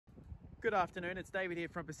Good afternoon, it's David here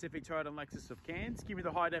from Pacific Toyota and Lexus of Cairns. Give me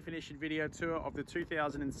the high definition video tour of the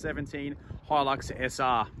 2017 Hilux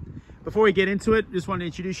SR. Before we get into it, just want to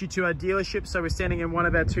introduce you to our dealership. So we're standing in one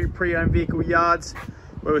of our two pre-owned vehicle yards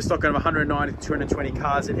where we're stocking 190 to 220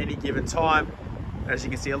 cars at any given time. As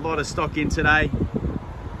you can see, a lot of stock in today.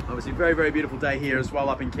 Obviously very, very beautiful day here as well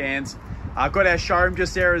up in Cairns. I've got our showroom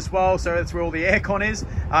just there as well, so that's where all the aircon is.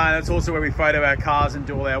 That's also where we photo our cars and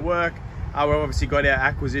do all our work. We've obviously got our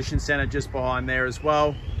acquisition center just behind there as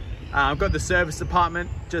well. I've got the service department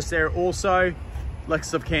just there also,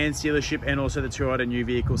 Lexus of Cairns dealership, and also the Toyota new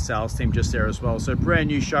vehicle sales team just there as well. So brand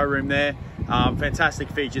new showroom there. Fantastic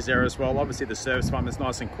features there as well. Obviously the service department's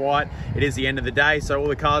nice and quiet. It is the end of the day, so all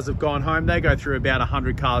the cars have gone home. They go through about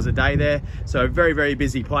 100 cars a day there. So a very, very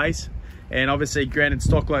busy place. And obviously, granted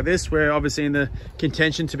stock like this, we're obviously in the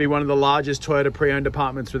contention to be one of the largest Toyota pre-owned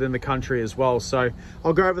departments within the country as well. So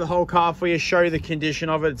I'll go over the whole car for you, show you the condition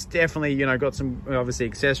of it. It's definitely, you know, got some obviously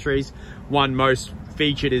accessories. One most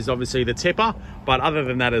featured is obviously the tipper, but other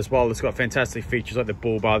than that as well, it's got fantastic features like the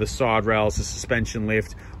bull bar, the side rails, the suspension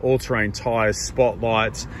lift, all-terrain tires,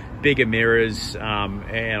 spotlights, bigger mirrors,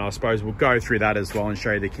 and I suppose we'll go through that as well and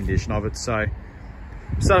show you the condition of it. So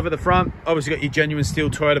start off at the front. Obviously got your genuine steel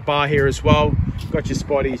Toyota bar here as well. Got your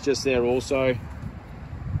spotties just there also.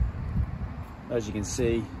 As you can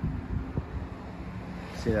see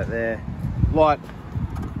that there. Light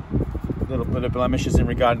little bit of blemishes in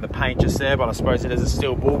regard to the paint just there, but I suppose it is a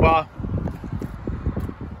steel bull bar.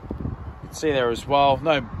 You can see there as well.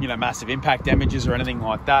 No, you know, massive impact damages or anything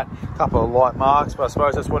like that. A couple of light marks, but I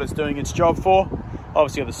suppose that's what it's doing its job for.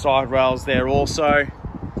 Obviously got the side rails there also.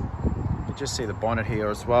 Just see the bonnet here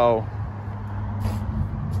as well.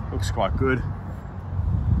 Looks quite good.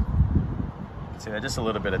 See there's just a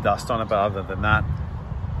little bit of dust on it, but other than that,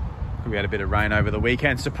 we had a bit of rain over the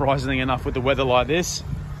weekend, surprisingly enough, with the weather like this.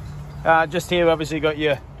 Just here, obviously got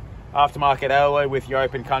your aftermarket alloy with your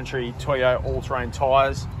open country Toyota all-terrain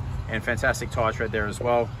tires and fantastic tire tread there as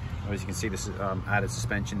well. As you can see, this added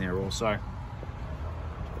suspension there also.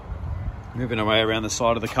 Moving away around the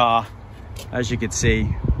side of the car, as you can see,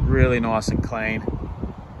 really nice and clean.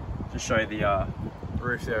 Just show you the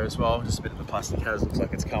roof there as well. Just a bit of the plastic has looks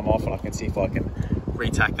like it's come off, and I can see if I can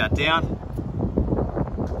re-tack that down.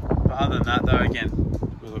 But other than that though, again,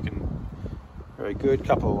 we're looking very good.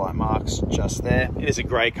 Couple of light marks just there. It is a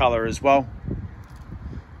grey colour as well.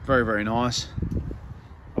 Very, very nice.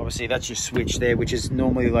 Obviously that's your switch there, which is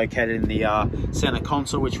normally located in the centre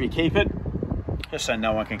console, which we keep it, just so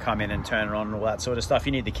no one can come in and turn it on and all that sort of stuff.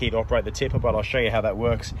 You need the key to operate the tipper, but I'll show you how that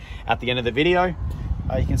works at the end of the video.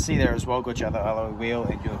 You can see there as well, got your other alloy wheel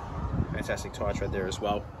and your fantastic tire tread there as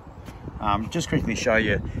well. Just quickly show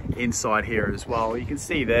you inside here as well. You can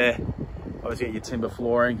see there, obviously got your timber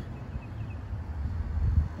flooring.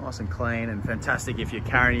 Nice and clean and fantastic if you're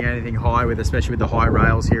carrying anything high, with especially with the high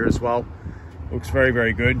rails here as well. Looks very,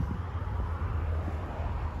 very good.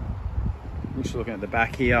 Just looking at the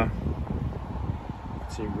back here.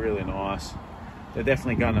 See, really nice. They're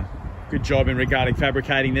definitely done a good job in regarding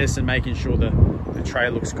fabricating this and making sure the tray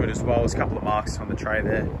looks good as well. There's a couple of marks on the tray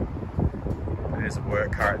there. And there's a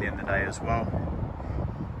work car at the end of the day as well.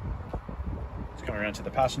 Just coming around to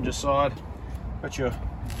the passenger side. Got your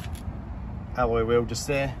alloy wheel just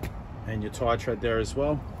there and your tire tread there as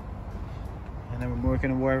well. And then we're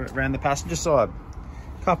working our way around the passenger side.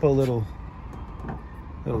 A couple of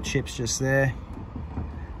little chips just there.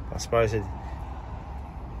 I suppose it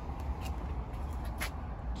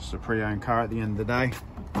a pre-owned car at the end of the day.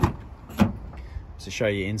 To show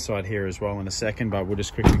you inside here as well in a second, but we'll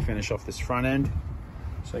just quickly finish off this front end.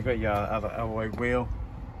 So you've got your other alloy wheel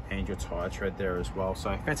and your tire tread there as well.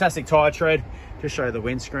 So fantastic tire tread. Just show you the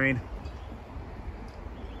windscreen.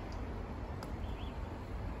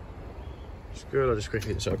 It's good. I'll just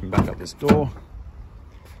quickly open back up this door.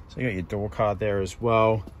 So you got your door card there as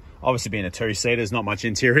well. Obviously being a two-seater, there's not much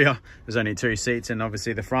interior. There's only two seats and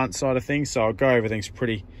obviously the front side of things. So I'll go, everything's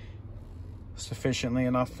pretty sufficiently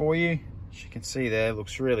enough for you. As you can see there,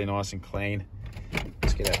 looks really nice and clean.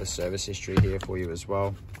 Let's get out the service history here for you as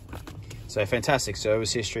well. So fantastic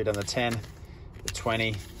service history, done the 10, the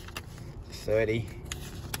 20, the 30,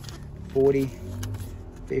 40,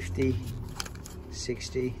 50,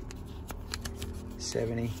 60,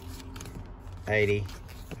 70, 80,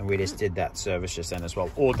 and we just did that service just then as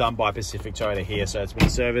well, all done by Pacific Toyota here. So it's been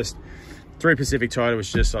serviced through Pacific Toyota, which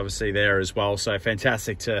is just obviously there as well. So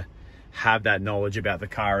fantastic to have that knowledge about the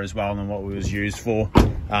car as well and what it was used for,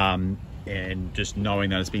 and just knowing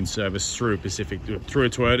that it's been serviced through Pacific, through a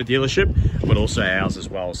Toyota dealership, but also ours as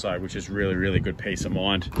well. So which is really, really good peace of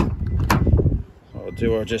mind. What I'll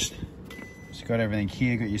do, I'll just So you've got everything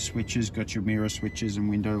here, got your switches, got your mirror switches and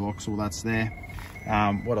window locks, all that's there.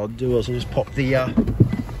 What I'll do is I'll just pop the,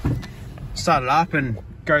 start it up and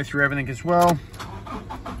go through everything as well.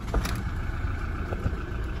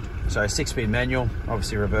 So 6-speed manual,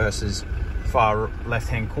 obviously reverses far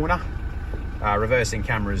left-hand corner. Reversing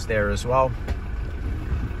cameras there as well.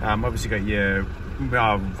 Obviously got your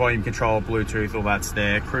volume control, Bluetooth, all that's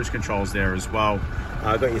there. Cruise controls there as well.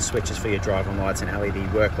 Got your switches for your driving lights and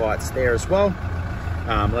LED work lights there as well.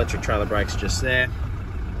 Electric trailer brakes just there.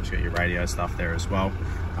 Just got your radio stuff there as well.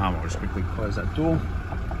 I'll just quickly close that door,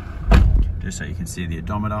 just so you can see the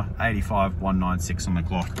odometer. 85,196 on the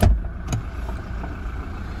clock.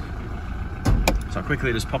 So I'll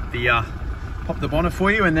quickly just pop the bonnet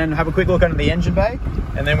for you and then have a quick look under the engine bay,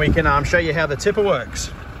 and then we can show you how the tipper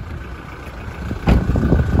works.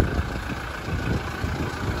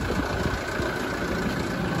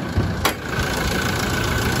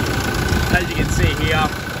 As you can see here,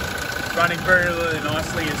 running really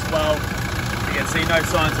nicely as well. You can see no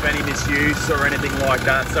signs of any misuse or anything like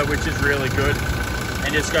that, so which is really good,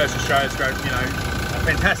 and just goes to show it's got, you know, a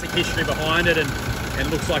fantastic history behind it, and it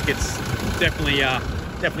looks like it's definitely a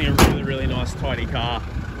really nice tidy car.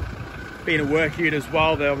 Being a work ute as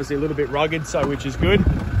well, they're obviously a little bit rugged, so which is good.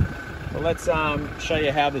 But let's show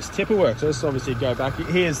you how this tipper works. So let's obviously go back.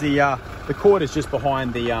 Here's the cord is just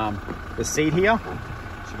behind the seat here.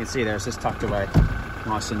 So you can see there, it's just tucked away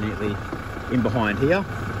nice and neatly in behind here.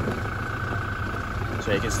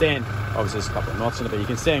 So you can stand, obviously there's a couple of knots in it, but you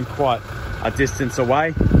can stand quite a distance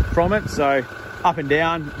away from it. So up and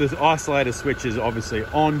down, the isolator switch is obviously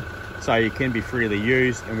on, so you can be freely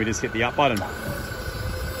used, and we just hit the up button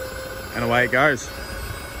and away it goes.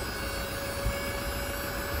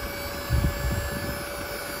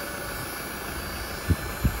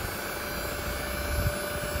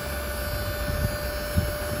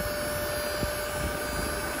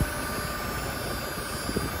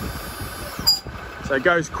 So it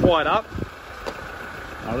goes quite up.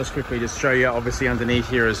 I'll just quickly just show you obviously underneath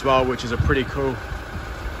here as well, which is a pretty cool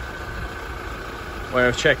way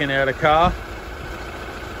of checking out a car.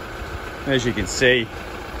 As you can see,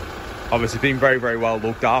 obviously being very well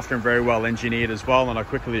looked after and very well engineered as well. And I'll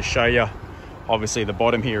quickly just show you obviously the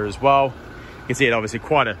bottom here as well. You can see it obviously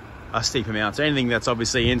quite a steep amount. So anything that's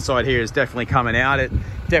obviously inside here is definitely coming out. It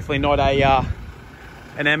definitely not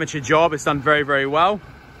an amateur job. It's done very well.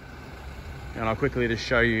 And I'll quickly just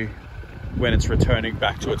show you when it's returning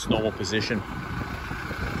back to its normal position.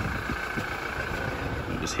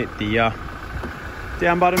 Just hit the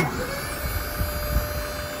down button.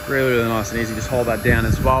 Really nice and easy. Just hold that down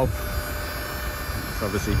as well. It's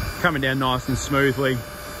obviously coming down nice and smoothly.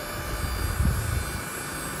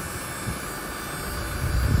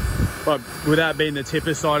 But without being the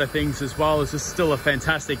tipper side of things as well, it's just still a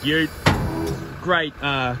fantastic ute. Great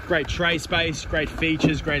tray space, great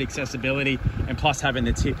features, great accessibility, and plus having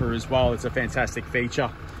the tipper as well, it's a fantastic feature.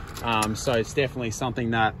 So it's definitely something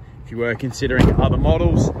that if you were considering other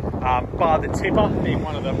models, bar the tipper being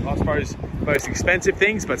one of the, I suppose, most expensive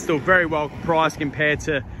things, but still very well priced compared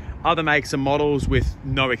to other makes and models with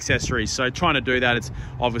no accessories. So trying to do that, it's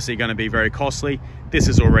obviously going to be very costly. This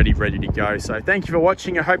is already ready to go. So thank you for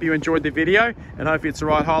watching. I hope you enjoyed the video, and hope it's the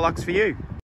right Hilux for you.